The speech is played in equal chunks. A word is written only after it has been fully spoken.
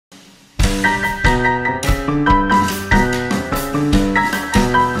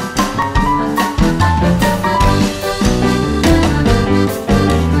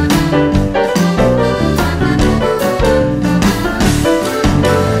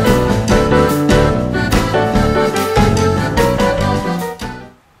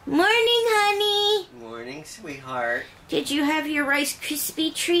Did you have your Rice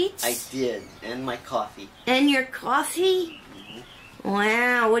Krispie treats? I did, and my coffee. And your coffee? Mm-hmm.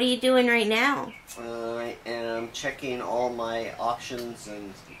 Wow, what are you doing right now? I am checking all my auctions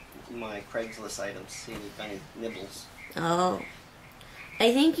and my Craigslist items, see if any nibbles. Oh,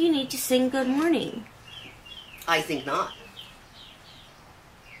 I think you need to sing good morning. I think not.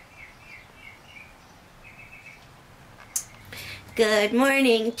 Good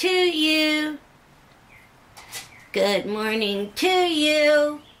morning to you. Good morning to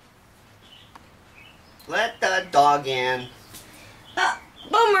you. Let the dog in.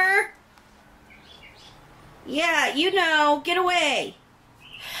 Boomer. Yeah, you know, get away.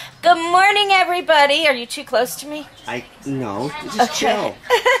 Good morning, everybody. Are you too close to me? No, just chill.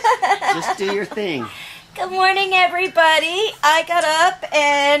 Just do your thing. Good morning, everybody. I got up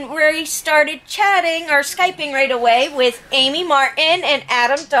and we started chatting or Skyping right away with Amy Martin and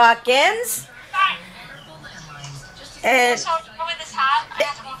Adam Dawkins. And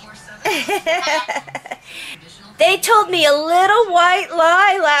they told me a little white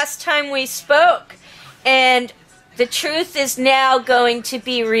lie last time we spoke, and the truth is now going to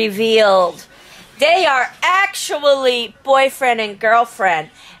be revealed. They are actually boyfriend and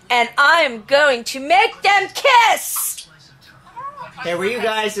girlfriend, and I'm going to make them kiss. Hey, were you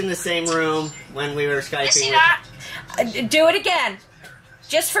guys in the same room when we were Skyping? Do it again,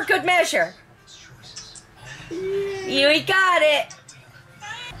 just for good measure. You got it.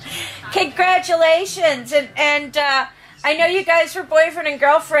 Congratulations. And I know you guys were boyfriend and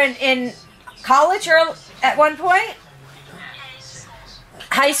girlfriend in college or at one point?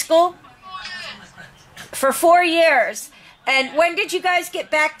 High school? For 4 years. And when did you guys get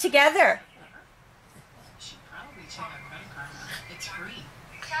back together?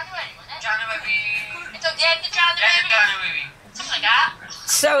 January. Something like that.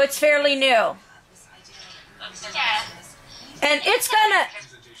 So it's fairly new. Yeah. And it's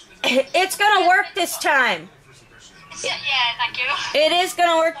gonna work this time. Yeah, thank you. It is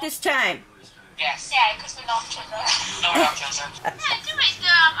gonna work this time. Yes. Yeah, because we're not children. No, we're not children. Yeah, do read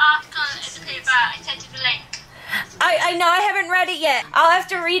the article in the paper. I sent you the link. I know, I haven't read it yet. I'll have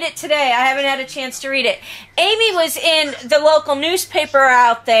to read it today. I haven't had a chance to read it. Amy was in the local newspaper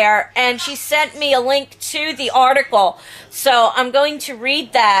out there, and she sent me a link to the article. So I'm going to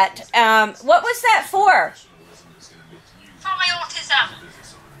read that. What was that for? For my autism.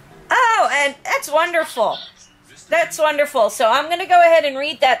 Oh, and that's wonderful. That's wonderful. So I'm going to go ahead and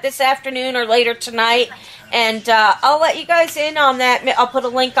read that this afternoon or later tonight, and I'll let you guys in on that. I'll put a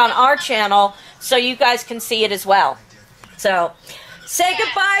link on our channel so you guys can see it as well. So, say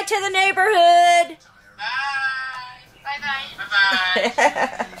goodbye to the neighborhood. Bye. Bye-bye.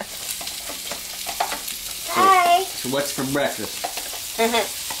 Bye-bye. Hi. So what's for breakfast?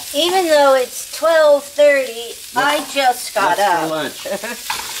 Even though it's 12:30, I just got up. What's for lunch?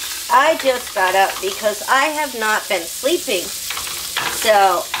 I just got up because I have not been sleeping.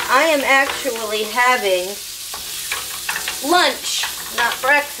 So I am actually having lunch, not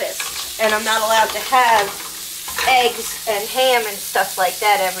breakfast. And I'm not allowed to have eggs and ham and stuff like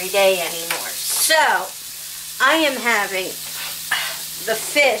that every day anymore. So I am having the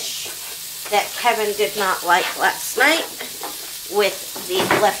fish that Kevin did not like last night with the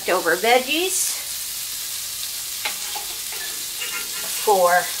leftover veggies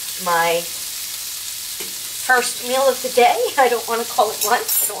for my first meal of the day. I don't want to call it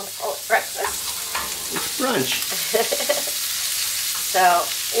lunch. I don't want to call it breakfast. It's brunch. So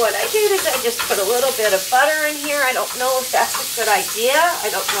what I did is I just put a little bit of butter in here. I don't know if that's a good idea. I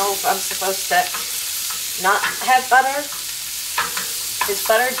don't know if I'm supposed to not have butter. Is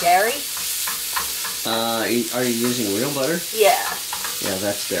butter dairy? Are you using real butter? Yeah. Yeah,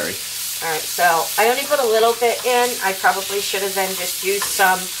 that's dairy. Alright, so I only put a little bit in. I probably should have then just used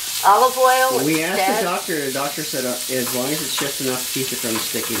some olive oil Well, we instead. asked the doctor. The doctor said as long as it's just enough to keep it from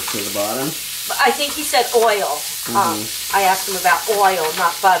sticking to the bottom. I think he said oil. I asked him about oil,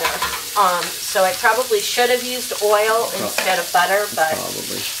 not butter. So I probably should have used oil instead of butter, but...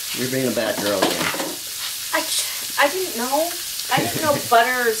 Probably. You're being a bad girl again. I didn't know. I didn't know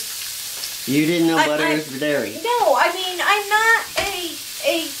butter is... You didn't know butter is dairy? No, I mean, I'm not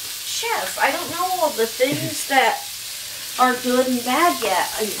a chef. I don't know all the things that are good and bad yet.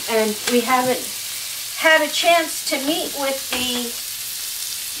 And we haven't had a chance to meet with the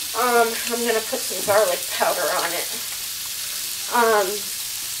I'm going to put some garlic powder on it.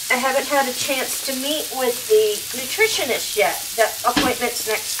 I haven't had a chance to meet with the nutritionist yet. That appointment's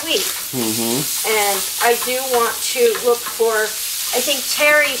next week. And I do want to look for, I think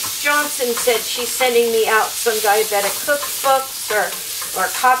Terry Johnson said she's sending me out some diabetic cookbooks or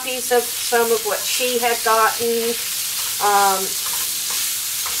copies of some of what she had gotten.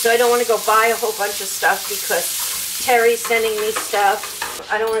 So I don't want to go buy a whole bunch of stuff because Terry's sending me stuff.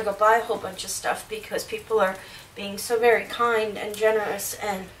 I don't want to go buy a whole bunch of stuff because people are being so very kind and generous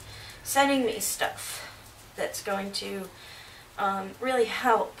and sending me stuff that's going to really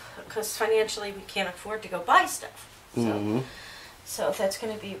help, because financially we can't afford to go buy stuff. So that's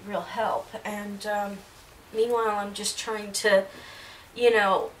going to be real help. And meanwhile, I'm just trying to, you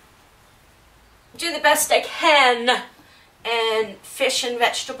know, do the best I can. And fish and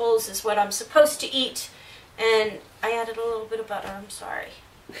vegetables is what I'm supposed to eat. And I added a little bit of butter. I'm sorry.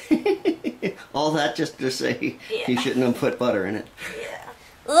 All that just to say you shouldn't have put butter in it. Yeah.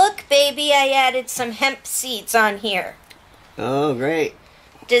 Look, baby, I added some hemp seeds on here. Oh, great.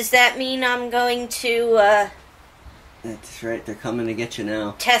 Does that mean I'm going to, That's right, they're coming to get you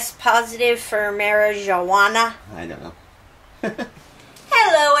now. test positive for marijuana? I don't know.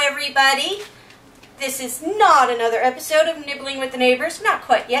 Hello, everybody. This is not another episode of Nibbling with the Neighbors. Not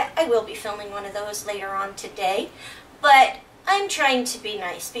quite yet. I will be filming one of those later on today. But I'm trying to be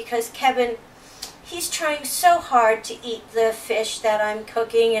nice because Kevin, he's trying so hard to eat the fish that I'm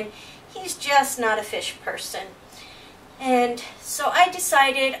cooking, and he's just not a fish person. And so I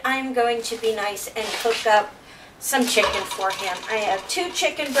decided I'm going to be nice and cook up some chicken for him. I have 2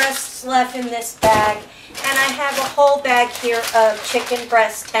 chicken breasts left in this bag, and I have a whole bag here of chicken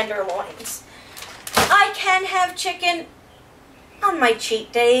breast tenderloins. I can have chicken on my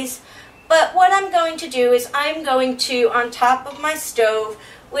cheat days, but what I'm going to do is I'm going to, on top of my stove,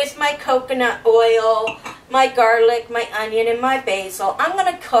 with my coconut oil, my garlic, my onion, and my basil, I'm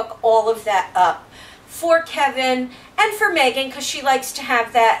going to cook all of that up for Kevin and for Megan, because she likes to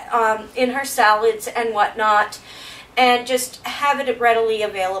have that in her salads and whatnot, and just have it readily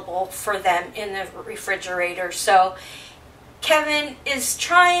available for them in the refrigerator. So Kevin is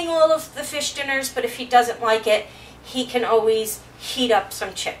trying all of the fish dinners, but if he doesn't like it, he can always heat up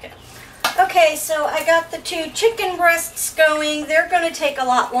some chicken. Okay, so I got the 2 chicken breasts going. They're going to take a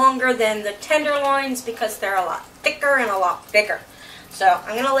lot longer than the tenderloins because they're a lot thicker and a lot bigger. So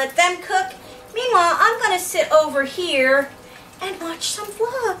I'm going to let them cook. Meanwhile, I'm going to sit over here and watch some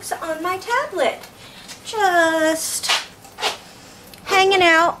vlogs on my tablet. Just hanging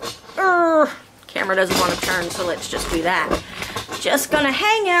out. Camera doesn't want to turn, so let's just do that. Just gonna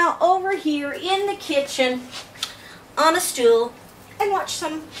hang out over here in the kitchen on a stool and watch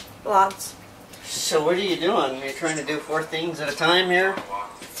some vlogs. So what are you doing? You're trying to do 4 things at a time here?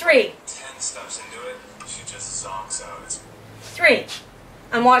 3. 10 steps into it, she just zonks out. 3.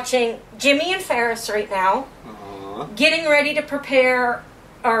 I'm watching Jimmy and Ferris right now. Getting ready to prepare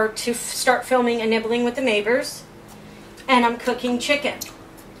or to start filming a Nibbling with the Neighbors. And I'm cooking chicken.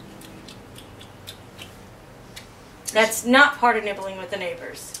 That's not part of Nibbling with the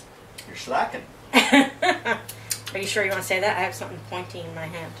Neighbors. You're slacking. Are you sure you want to say that? I have something pointy in my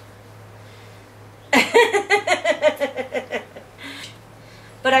hand.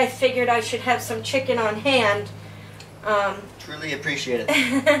 But I figured I should have some chicken on hand. Truly appreciate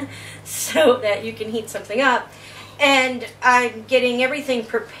it. So that you can heat something up. And I'm getting everything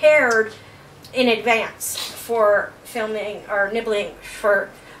prepared in advance for filming or nibbling for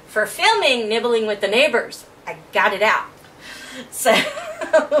filming Nibbling with the Neighbors. I got it out. So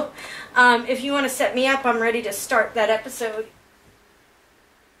if you want to set me up, I'm ready to start that episode.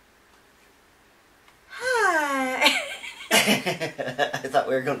 Hi. I thought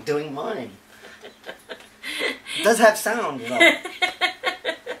we were doing mine. It does have sound, you know.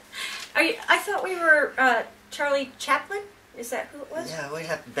 I thought we were Charlie Chaplin? Is that who it was? Yeah, we'd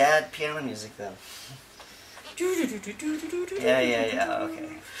have bad piano music though. Yeah,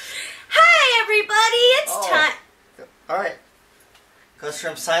 okay. Hi everybody, it's time. Alright. Goes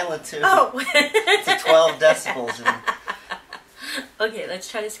from silent to, to 12 decibels. And... Okay, let's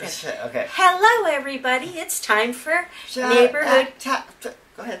try this again. Okay. Hello everybody, it's time for neighborhood.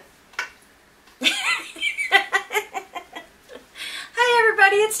 Go ahead. Hi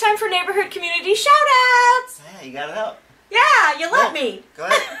everybody, it's time for neighborhood community shout-outs. Yeah, you got it out. Yeah, you let me. Go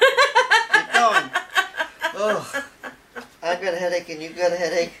ahead. Keep going. Oh, I've got a headache and you've got a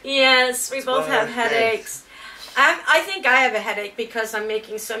headache. Yes, we both have headaches. I think I have a headache because I'm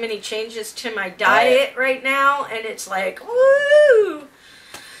making so many changes to my diet right now, and it's like, woo!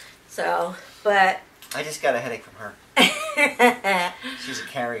 So, but... I just got a headache from her. She's a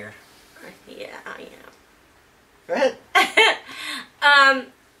carrier. Yeah, I am. Go ahead.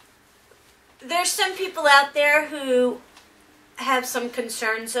 There's some people out there who have some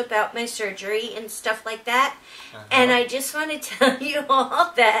concerns about my surgery and stuff like that. And I just want to tell you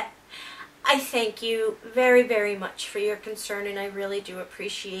all that I thank you very, very much for your concern, and I really do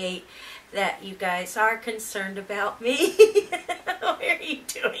appreciate that you guys are concerned about me. Why are you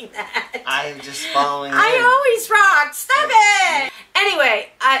doing that? I'm just following I you. always rock. Stop it! Anyway,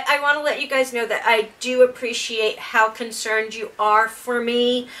 I want to let you guys know that I do appreciate how concerned you are for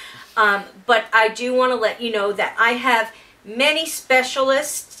me. But I do want to let you know that I have many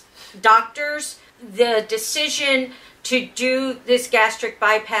specialists, doctors. The decision to do this gastric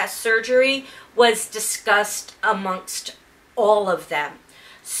bypass surgery was discussed amongst all of them.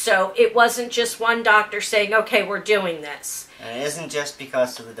 So it wasn't just one doctor saying, okay, we're doing this. And it isn't just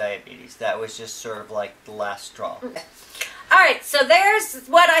because of the diabetes. That was just sort of like the last straw. Alright, so there's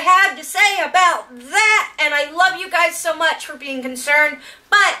what I have to say about that. And I love you guys so much for being concerned.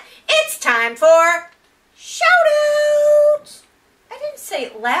 But it's time for shout-outs. I didn't say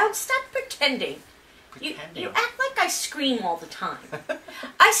it loud. Stop pretending. You act like I scream all the time.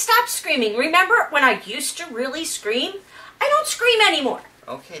 I stopped screaming. Remember when I used to really scream? I don't scream anymore.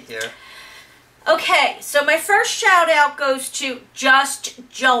 Okay, dear. Okay, so my first shout out goes to Just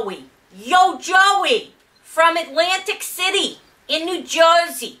Joey. Yo, Joey, from Atlantic City in New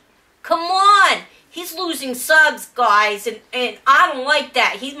Jersey. Come on. He's losing subs, guys, and I don't like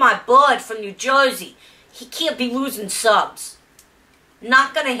that. He's my bud from New Jersey. He can't be losing subs.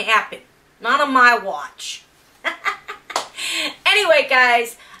 Not gonna happen. Not on my watch. Anyway,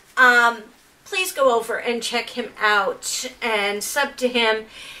 guys, please go over and check him out and sub to him.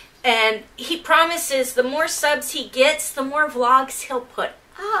 And he promises the more subs he gets, the more vlogs he'll put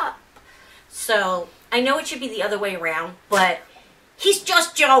up. So, I know it should be the other way around, but he's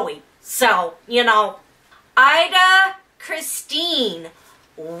just Joey. So, you know. Ida Christine,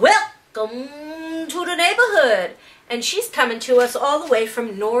 welcome to the neighborhood. And she's coming to us all the way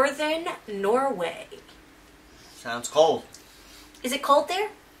from northern Norway. Sounds cold. Is it cold there?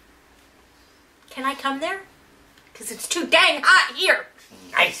 Can I come there? Because it's too dang hot here.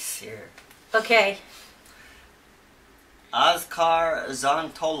 Nice here. Okay. Oscar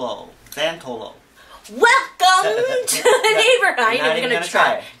Zantolo. Welcome to the neighborhood. I'm not even going to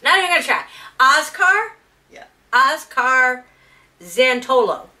try. Not even going to try. Oscar? Yeah. Oscar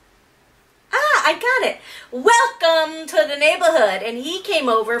Zantolo. Ah, I got it. Welcome to the neighborhood. And he came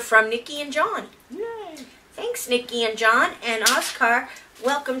over from Nikki and John. Yay. Thanks, Nikki and John. And Oscar,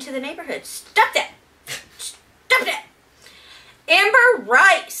 welcome to the neighborhood. Stop that. Stop that. Amber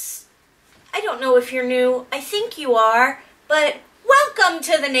Rice. I don't know if you're new. I think you are. But welcome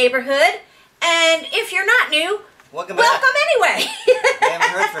to the neighborhood. And if you're not new, welcome anyway. I haven't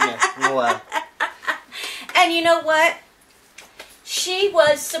heard from you in a while. And you know what? She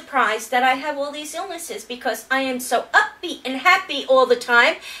was surprised that I have all these illnesses because I am so upbeat and happy all the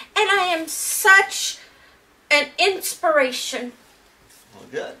time. And I am such an inspiration. Well,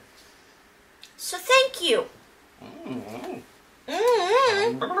 good. So thank you.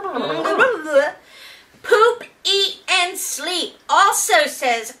 Poop, eat, and sleep also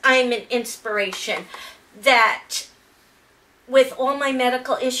says I'm an inspiration. That with all my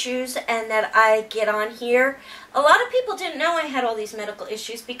medical issues and that I get on here, a lot of people didn't know I had all these medical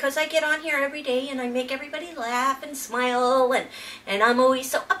issues because I get on here every day and I make everybody laugh and smile and I'm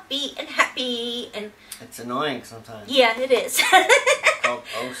always so upbeat and happy and it's annoying sometimes. Yeah, it is.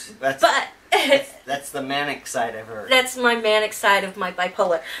 That's the manic side I've heard. That's my manic side of my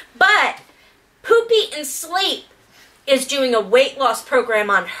bipolar. But Poop, Eat, and Sleep is doing a weight loss program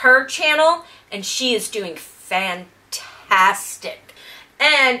on her channel, and she is doing fantastic.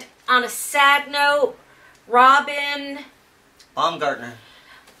 And on a sad note, Robin Baumgartner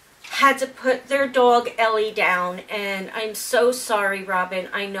had to put their dog Ellie down, and I'm so sorry, Robin.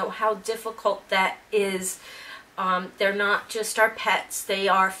 I know how difficult that is. They're not just our pets, they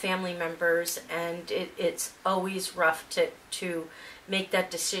are family members, and it's always rough to make that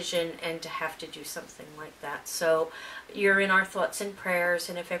decision and to have to do something like that. So you're in our thoughts and prayers,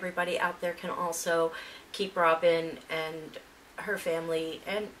 and if everybody out there can also keep Robin and her family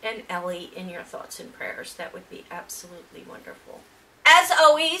and Ellie in your thoughts and prayers, that would be absolutely wonderful. As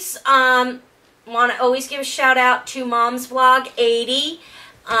always, want to always give a shout out to Mom's Vlog 80.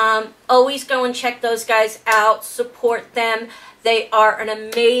 Always go and check those guys out, support them. They are an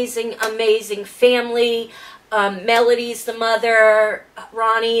amazing, amazing family. Melody's the mother,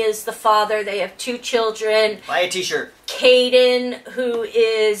 Ronnie is the father. They have 2 children. Buy a t-shirt. Caden, who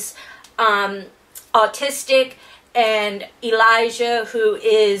is autistic, and Elijah, who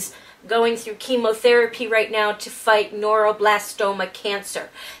is going through chemotherapy right now to fight neuroblastoma cancer.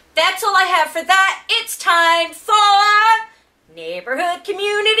 That's all I have for that. It's time for neighborhood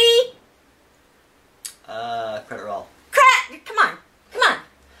community. Credit roll. Come on. Come on.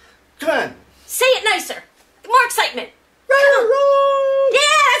 Come on. Say it nicer. More excitement. Credit roll.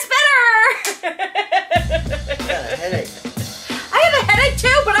 Yeah, it's better. I got a headache. I have a headache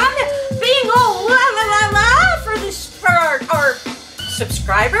too, but I'm being all la la la la for our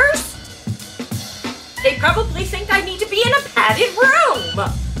subscribers. They probably think I need to be in a padded room.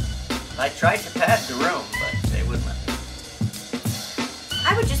 I tried to pad the room, but they wouldn't let me.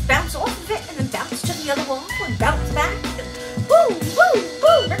 I would just bounce off of it and then bounce to the other wall and bounce back. And boom, boom,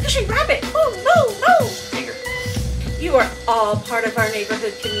 boom, ricochet rabbit. Boom, boom, boom. Digger. You are all part of our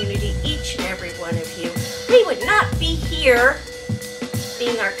neighborhood community, each and every one of you. We would not be here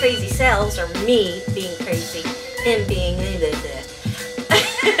being our crazy selves, or me being crazy, him being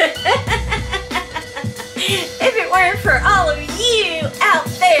if it weren't for all of you out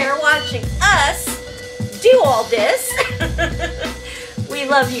there watching us do all this. We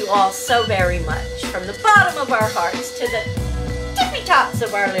love you all so very much, from the bottom of our hearts to the tippy tops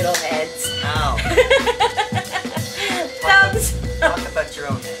of our little heads. Ow. Talk about your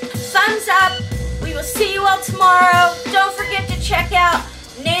own head. Thumbs up. We will see you all tomorrow. Don't forget to check out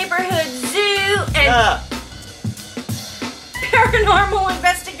Neighborhood Zoo and Paranormal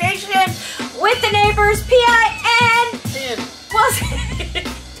Investigation with the Neighbors, PIN. We'll see.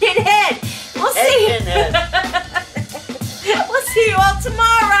 Pinhead. We'll see. Pinhead. We'll see you all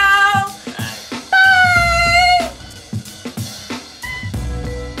tomorrow.